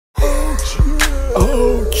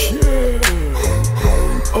Oh yeah,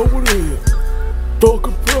 I wanna talk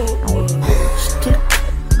about my stick,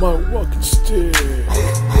 my walking stick.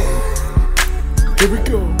 Here we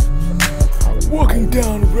go. Walking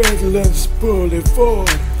down Redlands Boulevard,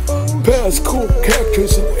 past cool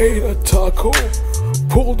cactus and ate a taco.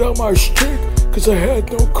 Pulled out my stick cause I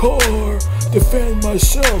had no car. Defend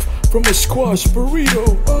myself from a squash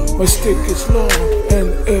burrito. My stick is long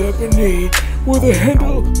and ebony, with a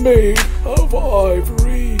handle made of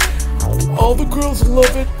ivory. All the girls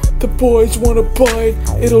love it, the boys wanna buy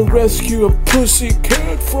it. It'll rescue a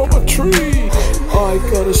pussycat from a tree. I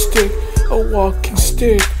got a stick, a walking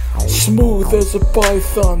stick, smooth as a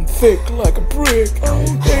python, thick like a brick.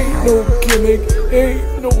 Ain't no gimmick,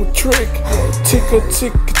 ain't no trick. Tick a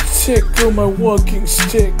tick a tick on my walking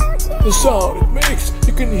stick. The sound it makes,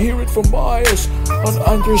 you can hear it for miles. On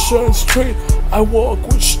Anderson Street, I walk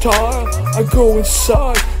with style. I go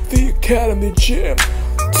inside the academy gym.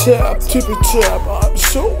 Tap, tippy tap, I'm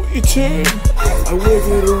so eaten. I wave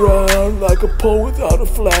it around like a pole without a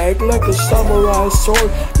flag, like a samurai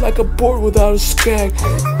sword, like a board without a skag.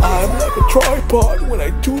 I'm like a tripod when I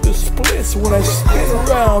do the splits. When I spin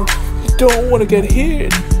around, you don't wanna get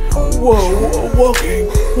hit. Whoa,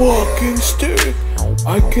 walking stick.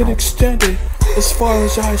 I can extend it as far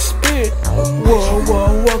as I spit. Whoa,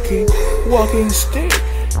 walking stick.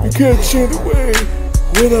 You can't see the way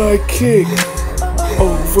when I kick.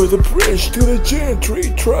 Over the bridge to the gentry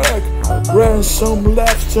track, ran some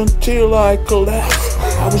laps until I collapsed.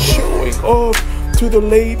 I was showing off to the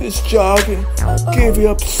latest jogging. Gave it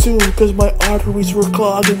up soon cause my arteries were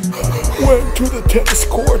clogging. Went to the tennis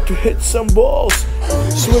court to hit some balls,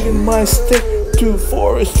 swinging my stick to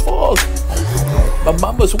Forest Falls. My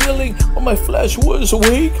mom was willing, but my flesh was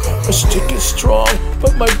weak. My stick is strong,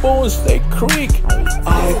 but my bones they creak.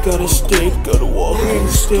 I got a stick, got a walking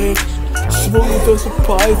stick, smooth as a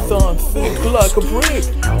python, thick like a brick.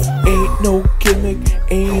 Ain't no gimmick,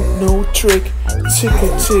 ain't no trick. Tick a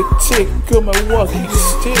tick tick, got my walking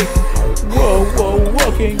stick. Whoa,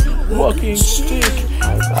 walking stick.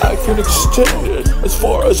 I can extend it as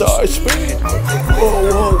far as I spin.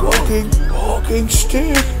 Whoa, walking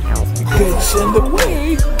stick. It gets in the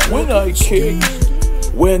way when I kick.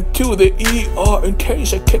 Went to the ER in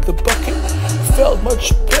case I kicked the bucket. Felt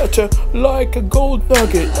much better like a gold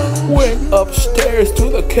nugget. Went upstairs to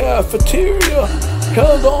the cafeteria.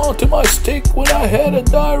 Held on to my stick when I had a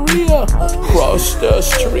diarrhea. Crossed the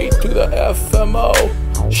street to the FMO.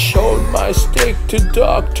 Showed my stick to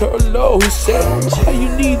Dr. Lowe. He said, why you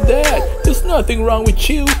need that? There's nothing wrong with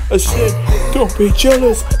you. I said, don't be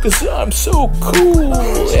jealous, cause I'm so cool.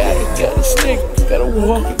 Yeah, I got a stick, got a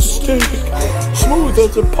walking stick, smooth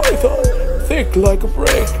as a python, thick like a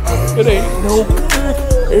brick. It ain't no trick,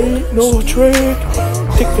 ain't no trick.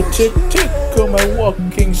 Tick a tick tick on my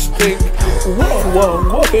walking stick. Whoa,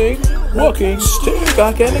 walking stick.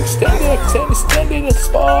 I can extend it as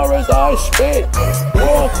far as I spit.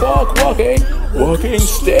 Walking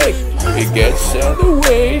stick. It gets in the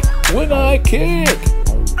way when I kick.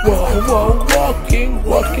 Whoa,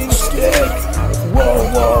 walking stick.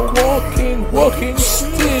 Whoa, walking stick.